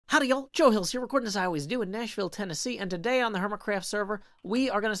Howdy y'all, Joe Hills here, recording as I always do in Nashville, Tennessee, and today on the HermitCraft server, we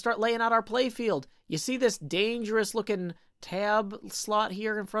are going to start laying out our playfield. You see this dangerous looking tab slot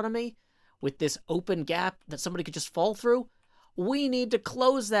here in front of me? With this open gap that somebody could just fall through? We need to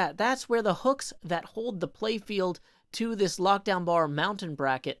close that. That's where the hooks that hold the playfield to this lockdown bar mountain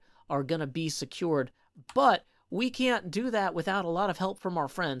bracket are going to be secured. But we can't do that without a lot of help from our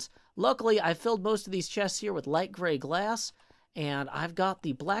friends. Luckily, I filled most of these chests here with light gray glass, and I've got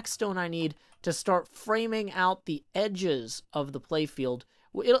the black stone I need to start framing out the edges of the playfield.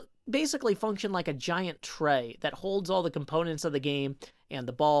 It'll basically function like a giant tray that holds all the components of the game and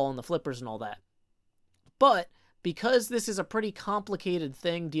the ball and the flippers and all that. But because this is a pretty complicated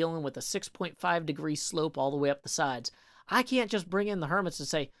thing dealing with a 6.5 degree slope all the way up the sides, I can't just bring in the hermits and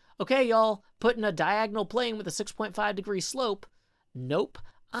say, okay, y'all, put in a diagonal plane with a 6.5 degree slope. Nope.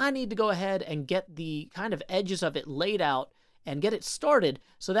 I need to go ahead and get the kind of edges of it laid out and get it started,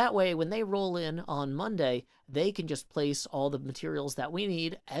 so that way when they roll in on Monday, they can just place all the materials that we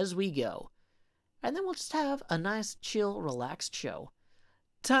need as we go. And then we'll just have a nice, chill, relaxed show.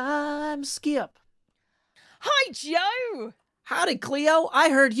 Time skip. Hi, Joe! Howdy, Cleo. I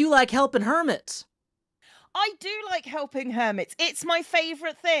heard you like helping hermits. I do like helping hermits. It's my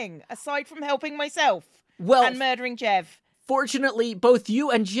favourite thing, aside from helping myself Well, and murdering Jev. Fortunately, both you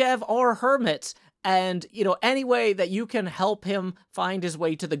and Jev are hermits. And, you know, any way that you can help him find his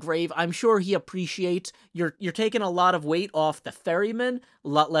way to the grave, I'm sure he appreciates. You're taking a lot of weight off the ferryman, a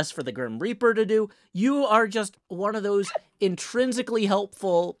lot less for the Grim Reaper to do. You are just one of those intrinsically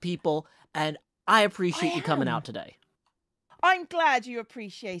helpful people, and I appreciate you coming out today. I'm glad you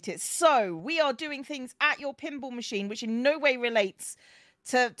appreciate it. So, we are doing things at your pinball machine, which in no way relates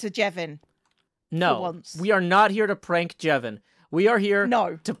to Jevin. No, we are not here to prank Jevin. We are here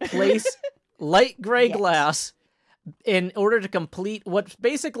to place light gray glass in order to complete what's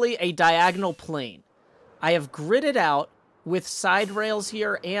basically a diagonal plane. I have gridded out with side rails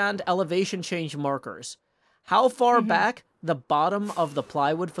here and elevation change markers how far back the bottom of the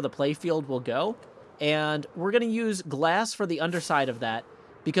plywood for the playfield will go, and we're going to use glass for the underside of that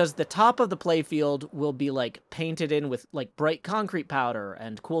because the top of the playfield will be like painted in with like bright concrete powder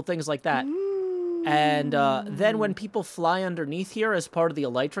and cool things like that. And then when people fly underneath here as part of the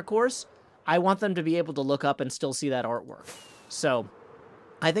Elytra course, I want them to be able to look up and still see that artwork. So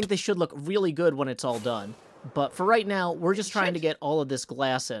I think they should look really good when it's all done. But for right now, we're just trying to get all of this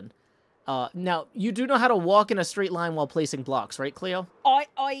glass in. Now, you do know how to walk in a straight line while placing blocks, right, Cleo?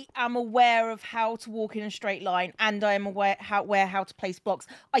 I am aware of how to walk in a straight line, and I am aware how to place blocks.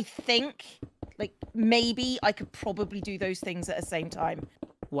 I think, like, maybe I could probably do those things at the same time.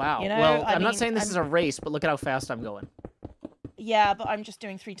 Wow. You know, well, I'm not saying this is a race, but look at how fast I'm going. Yeah, but I'm just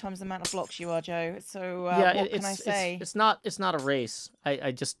doing 3 times the amount of blocks you are, Joe. So yeah, what can I say? It's not a race.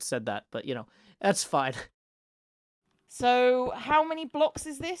 I just said that, but you know, that's fine. So how many blocks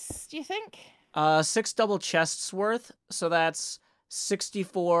is this, do you think? 6 double chests worth. So that's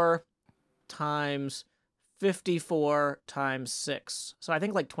 64 times 54 times 6. So I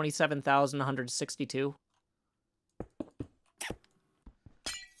think like 27,162.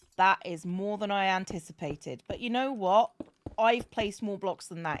 That is more than I anticipated. But you know what? I've placed more blocks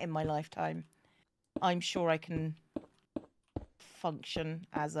than that in my lifetime. I'm sure I can function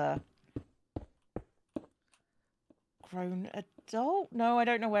as a grown adult. No, I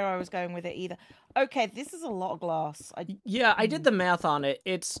don't know where I was going with it either. Okay, this is a lot of glass. Yeah, I did the math on it.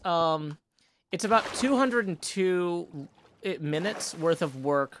 It's about 202 minutes worth of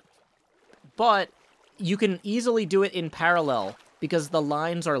work, but you can easily do it in parallel because the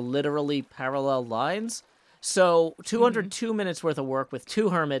lines are literally parallel lines. So 202 minutes worth of work with 2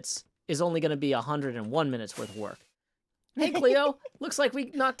 hermits is only going to be 101 minutes worth of work. Hey, Cleo, looks like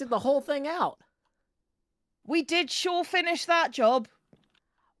we knocked the whole thing out. We did sure finish that job.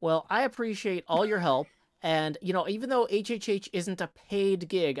 Well, I appreciate all your help. And, you know, even though HHH isn't a paid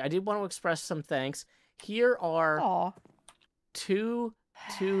gig, I did want to express some thanks. Here are 2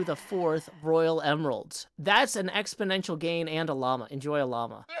 to the 4th Royal Emeralds. That's an exponential gain and a llama. Enjoy a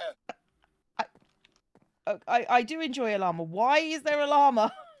llama. I do enjoy a llama. Why is there a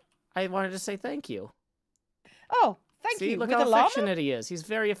llama? I wanted to say thank you. Oh, thank you. Look With how a llama? affectionate he is. He's a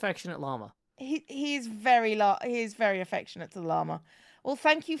very affectionate llama. He is very affectionate to the llama. Well,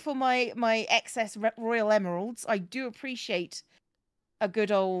 thank you for my excess Royal Emeralds. I do appreciate a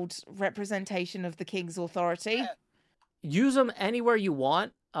good old representation of the King's authority. Use them anywhere you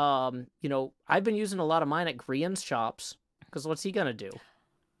want. You know, I've been using a lot of mine at Grian's shops because what's he gonna do?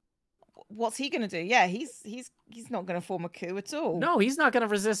 What's he gonna do? Yeah, he's not gonna form a coup at all. No, he's not gonna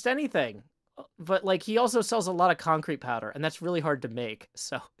resist anything. But, like, he also sells a lot of concrete powder, and that's really hard to make.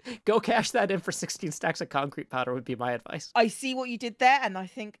 So go cash that in for 16 stacks of concrete powder would be my advice. I see what you did there, and I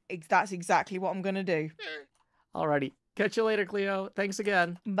think that's exactly what I'm going to do. Alrighty. Catch you later, Cleo. Thanks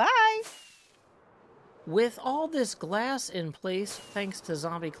again. Bye! With all this glass in place, thanks to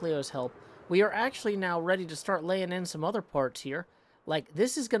Zombie Cleo's help, we are actually now ready to start laying in some other parts here. Like,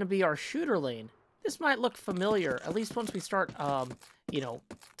 this is going to be our shooter lane. This might look familiar, at least once we start, you know,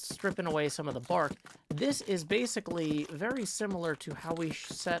 stripping away some of the bark. This is basically very similar to how we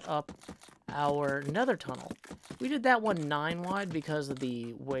set up our nether tunnel. We did that one 9 wide because of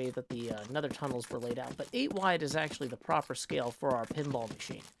the way that the nether tunnels were laid out, but 8 wide is actually the proper scale for our pinball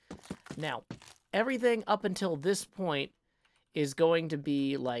machine. Now, everything up until this point is going to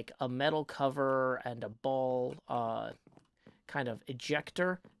be like a metal cover and a ball kind of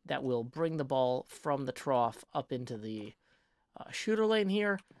ejector that will bring the ball from the trough up into the shooter lane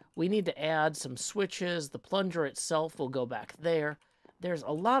here. We need to add some switches. The plunger itself will go back there. There's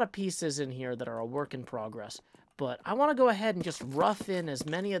a lot of pieces in here that are a work in progress, but I want to go ahead and just rough in as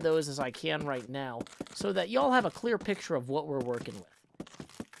many of those as I can right now so that y'all have a clear picture of what we're working with.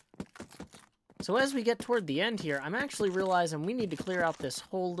 So as we get toward the end here, I'm actually realizing we need to clear out this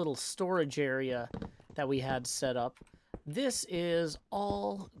whole little storage area that we had set up. This is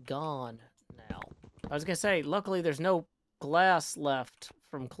all gone now. I was going to say, luckily there's no glass left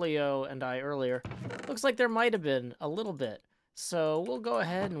from Cleo and I earlier. Looks like there might have been a little bit. So we'll go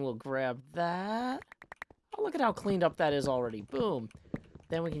ahead and we'll grab that. Oh, look at how cleaned up that is already. Boom.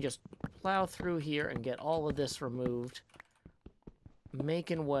 Then we can just plow through here and get all of this removed.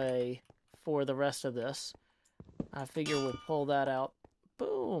 Making way for the rest of this. I figure we'll pull that out.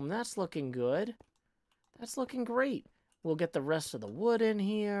 Boom. That's looking good. That's looking great. We'll get the rest of the wood in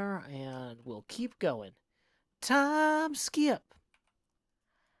here, and we'll keep going. Time skip.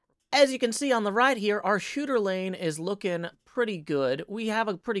 As you can see on the right here, our shooter lane is looking pretty good. We have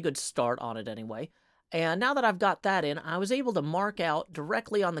a pretty good start on it anyway. And now that I've got that in, I was able to mark out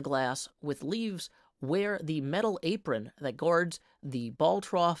directly on the glass with leaves where the metal apron that guards the ball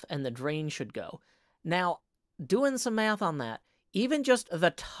trough and the drain should go. Now, doing some math on that, even just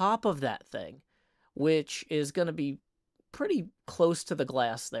the top of that thing, which is going to be pretty close to the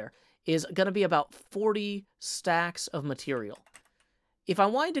glass there, is going to be about 40 stacks of material. If I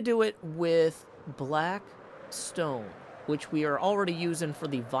wanted to do it with black stone, which we are already using for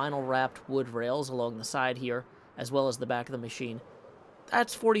the vinyl wrapped wood rails along the side here, as well as the back of the machine,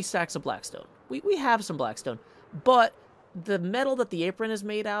 that's 40 stacks of blackstone. We have some blackstone, but the metal that the apron is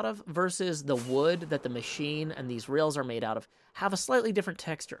made out of versus the wood that the machine and these rails are made out of have a slightly different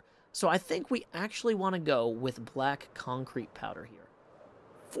texture. So I think we actually want to go with black concrete powder here.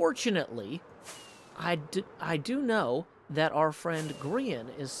 Fortunately, I do know that our friend Grian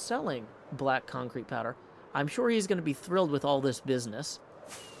is selling black concrete powder. I'm sure he's going to be thrilled with all this business.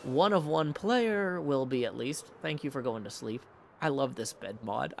 One of one player will be, at least. Thank you for going to sleep. I love this bed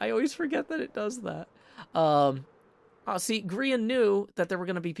mod. I always forget that it does that. See, Grian knew that there were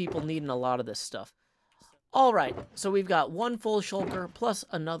going to be people needing a lot of this stuff. All right, so we've got one full shulker plus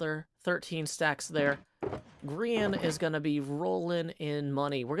another 13 stacks there. Grian is going to be rolling in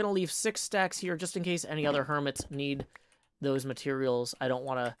money. We're going to leave 6 stacks here just in case any other hermits need those materials. I don't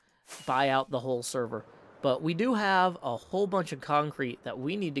want to buy out the whole server. But we do have a whole bunch of concrete that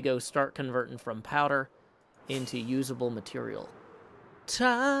we need to go start converting from powder into usable material.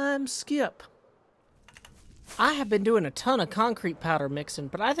 Time skip. I have been doing a ton of concrete powder mixing,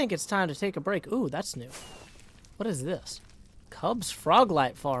 but I think it's time to take a break. Ooh, that's new. What is this? Cubs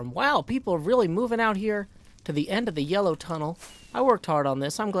Froglight Farm. Wow, people are really moving out here to the end of the yellow tunnel. I worked hard on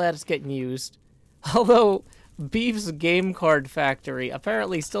this. I'm glad it's getting used. Although, Beef's Game Card Factory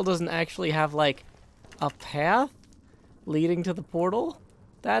apparently still doesn't actually have, like, a path leading to the portal.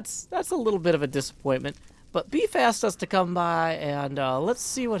 That's a little bit of a disappointment. But Beef asked us to come by, and let's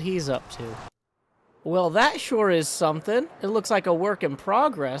see what he's up to. Well, that sure is something. It looks like a work in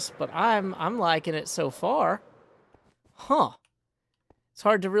progress, but I'm liking it so far. Huh. It's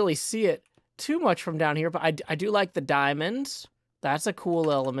hard to really see it too much from down here, but I do like the diamonds. That's a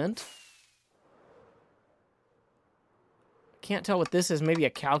cool element. Can't tell what this is. Maybe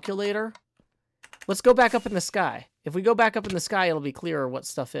a calculator? Let's go back up in the sky. If we go back up in the sky, it'll be clearer what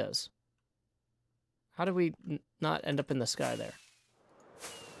stuff is. How do we not end up in the sky there?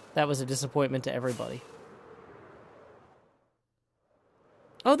 That was a disappointment to everybody.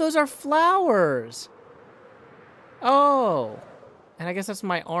 Oh, those are flowers! Oh! And I guess that's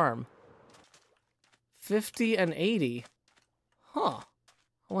my arm. 50 and 80. Huh.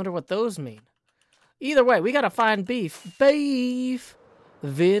 I wonder what those mean. Either way, we gotta find Beef. Beef!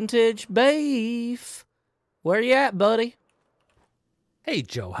 VintageBeef. Where you at, buddy? Hey,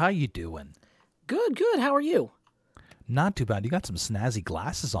 Joe, how you doing? Good, good. How are you? Not too bad. You got some snazzy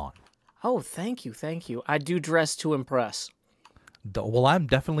glasses on. Oh, thank you, thank you. I do dress to impress. Well, I'm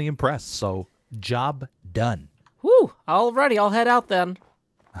definitely impressed, so job done. Whew, alrighty, I'll head out then.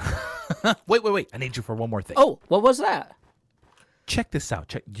 Wait. I need you for one more thing. Oh, what was that? Check this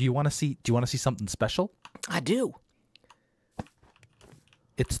out. Do you want to see something special? I do.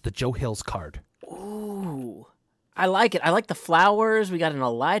 It's the Joe Hills card. Ooh, I like it. I like the flowers. We got an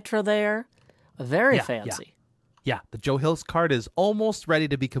elytra there. Very fancy. Yeah, the Joe Hills card is almost ready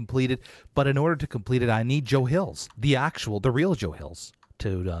to be completed, but in order to complete it, I need Joe Hills, the real Joe Hills,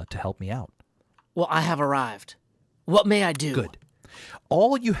 to help me out. Well, I have arrived. What may I do? Good.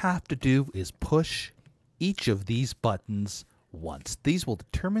 All you have to do is push each of these buttons once. These will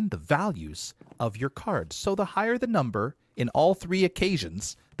determine the values of your cards. So the higher the number in all 3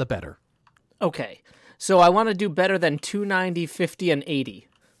 occasions, the better. Okay, so I want to do better than 290, 50, and 80.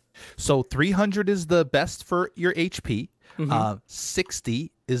 So 300 is the best for your HP.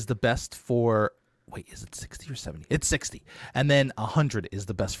 60 is the best for... Wait, is it 60 or 70? It's 60. And then 100 is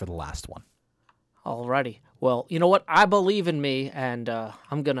the best for the last one. Alrighty. Well, you know what? I believe in me, and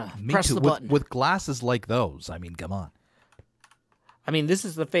I'm going to press the button. With glasses like those, I mean, come on. I mean, this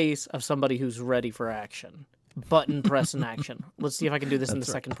is the face of somebody who's ready for action. Button press in action. Let's see if I can do this in the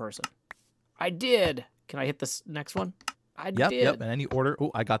second person. I did. Can I hit this next one? I did. Yep, in any order.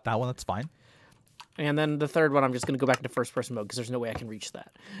 Oh, I got that one. That's fine. And then the third one, I'm just going to go back into first-person mode because there's no way I can reach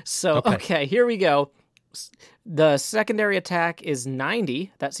that. So, okay, here we go. The secondary attack is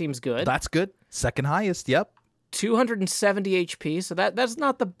 90. That seems good. That's good. Second highest, yep. 270 HP, so that's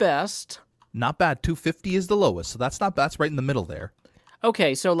not the best. Not bad. 250 is the lowest, so that's right in the middle there.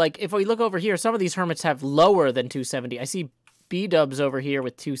 Okay, so like if we look over here, some of these hermits have lower than 270. I see B-dubs over here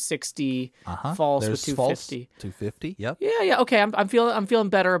with 260, false There's with 250. False, 250, yep. Yeah, okay, I'm feeling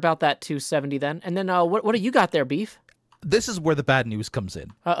better about that 270 then. And then what do you got there, Beef? This is where the bad news comes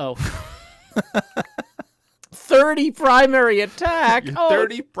in. Uh-oh. 30 primary attack.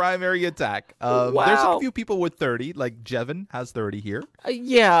 30 primary attack. Wow. There's a few people with 30, like Jevin has 30 here.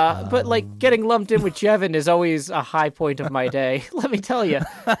 Yeah, but like getting lumped in with Jevin is always a high point of my day. Let me tell you.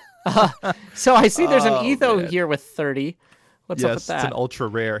 So I see there's an Etho here with 30. What's up with that? Yes, it's an ultra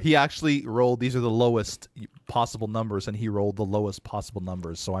rare. He actually rolled, these are the lowest possible numbers, and he rolled the lowest possible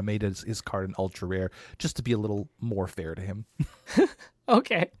numbers. So I made his card an ultra rare just to be a little more fair to him.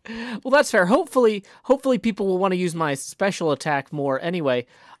 Okay. Well, that's fair. Hopefully people will want to use my special attack more anyway.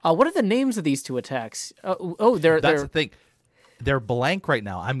 What are the names of these 2 attacks? That's the thing. They're blank right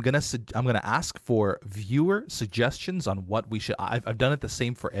now. I'm gonna ask for viewer suggestions on what we should. I've done it the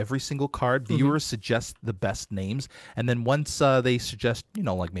same for every single card. Viewers suggest the best names, and then once they suggest,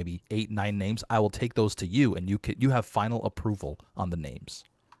 like maybe 8, 9 names, I will take those to you, and you have final approval on the names.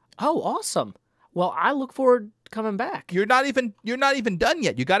 Oh, awesome. Well, I look forward to coming back. You're not even done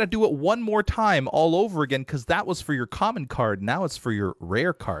yet. You got to do it one more time all over again, because that was for your common card. Now it's for your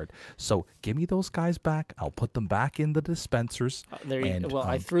rare card. So give me those guys back. I'll put them back in the dispensers.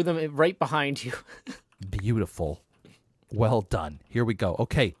 I threw them right behind you. Beautiful. Well done. Here we go.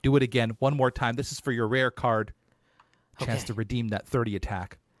 Okay, do it again one more time. This is for your rare card. Chance to redeem that 30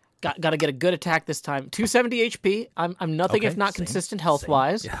 attack. Got to get a good attack this time. 270 HP. I'm nothing if not consistent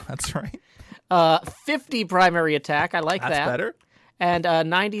health-wise. Yeah, that's right. 50 primary attack. I like that. That's better. And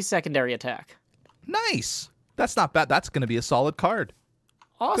 90 secondary attack. Nice. That's not bad. That's going to be a solid card.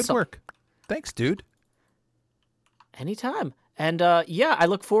 Awesome. Good work. Thanks, dude. Anytime. And I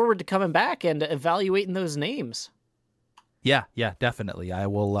look forward to coming back and evaluating those names. Yeah, definitely.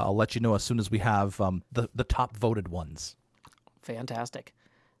 I'll let you know as soon as we have the top voted ones. Fantastic.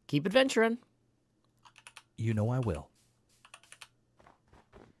 Keep adventuring. You know I will.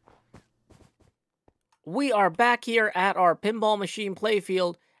 We are back here at our pinball machine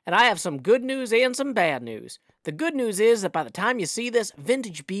Playfield, and I have some good news and some bad news. The good news is that by the time you see this,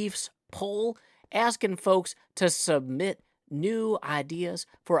 VintageBeef's poll asking folks to submit new ideas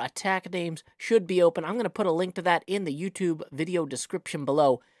for attack names should be open. I'm going to put a link to that in the YouTube video description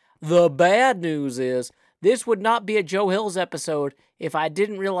below. The bad news is this would not be a Joe Hills episode if I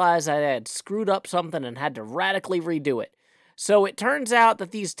didn't realize I had screwed up something and had to radically redo it. So it turns out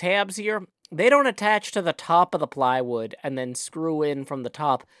that these tabs here, they don't attach to the top of the plywood and then screw in from the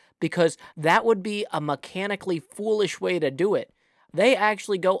top because that would be a mechanically foolish way to do it. They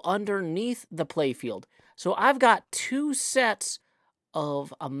actually go underneath the playfield. So I've got 2 sets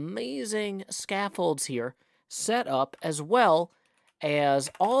of amazing scaffolds here set up as well as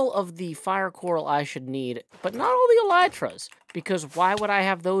all of the fire coral I should need, but not all the elytras, because why would I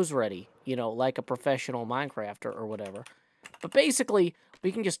have those ready? You know, like a professional Minecrafter or whatever. But basically,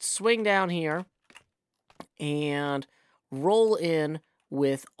 we can just swing down here and roll in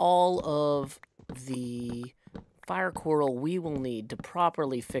with all of the fire coral we will need to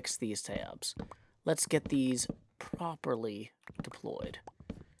properly fix these tabs. Let's get these properly deployed.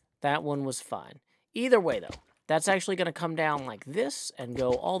 That one was fine. Either way, though, that's actually going to come down like this and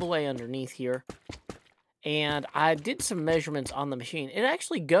go all the way underneath here. And I did some measurements on the machine. It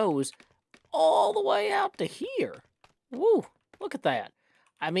actually goes all the way out to here. Woo, look at that.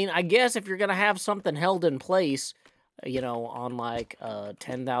 I mean, I guess if you're going to have something held in place, you know, on like a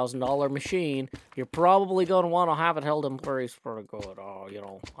 $10,000 machine, you're probably going to want to have it held in place pretty good. Oh, you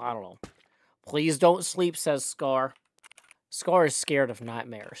know, I don't know. Please don't sleep, says Scar. Scar is scared of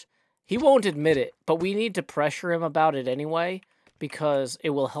nightmares. He won't admit it, but we need to pressure him about it anyway, because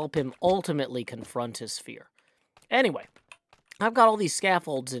it will help him ultimately confront his fear. Anyway, I've got all these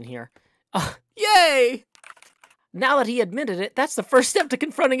scaffolds in here. Yay! Now that he admitted it, that's the first step to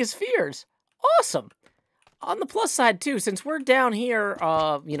confronting his fears. Awesome! On the plus side, too, since we're down here,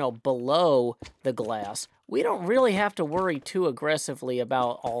 you know, below the glass, we don't really have to worry too aggressively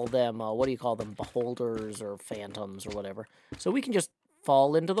about all them, what do you call them, beholders or phantoms or whatever. So we can just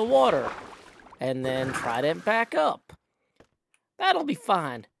fall into the water and then trident back up. That'll be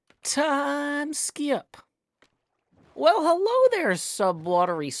fine. Time skip. Well, hello there,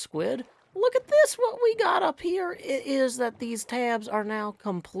 subwatery squid. Look at this, what we got up here. It is that these tabs are now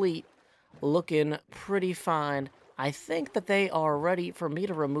complete. Looking pretty fine. I think that they are ready for me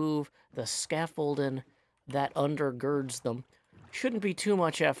to remove the scaffolding that undergirds them. Shouldn't be too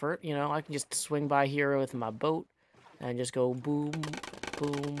much effort, you know. I can just swing by here with my boat and just go boom,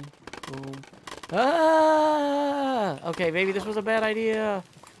 boom, boom. Ah! Okay, maybe this was a bad idea.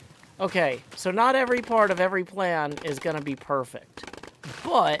 Okay, so not every part of every plan is going to be perfect.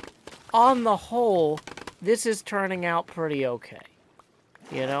 But on the whole, this is turning out pretty okay.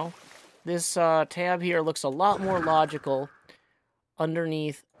 You know? This tab here looks a lot more logical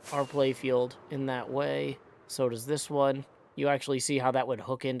underneath our playfield in that way. So does this one. You actually see how that would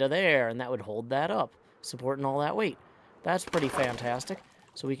hook into there, and that would hold that up, supporting all that weight. That's pretty fantastic.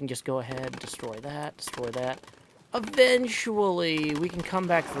 So we can just go ahead and destroy that, destroy that. Eventually, we can come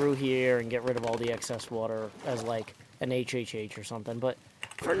back through here and get rid of all the excess water as like an HHH or something. But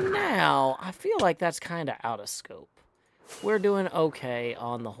for now, I feel like that's kind of out of scope. We're doing okay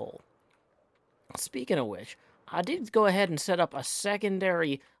on the whole. Speaking of which, I did go ahead and set up a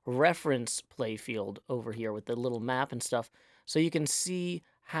secondary reference playfield over here with the little map and stuff, so you can see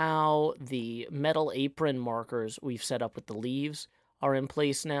how the metal apron markers we've set up with the leaves are in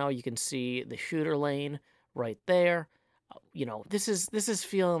place now. You can see the shooter lane right there. You know, this is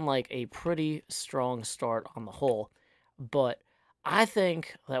feeling like a pretty strong start on the whole, but I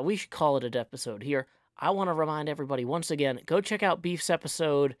think that we should call it an episode here. I want to remind everybody once again, go check out Beef's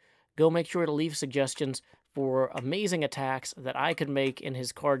episode. Go make sure to leave suggestions for amazing attacks that I could make in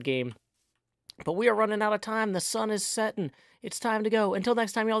his card game. But we are running out of time. The sun is setting. It's time to go. Until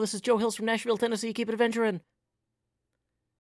next time, y'all, this is Joe Hills from Nashville, Tennessee. Keep it adventuring.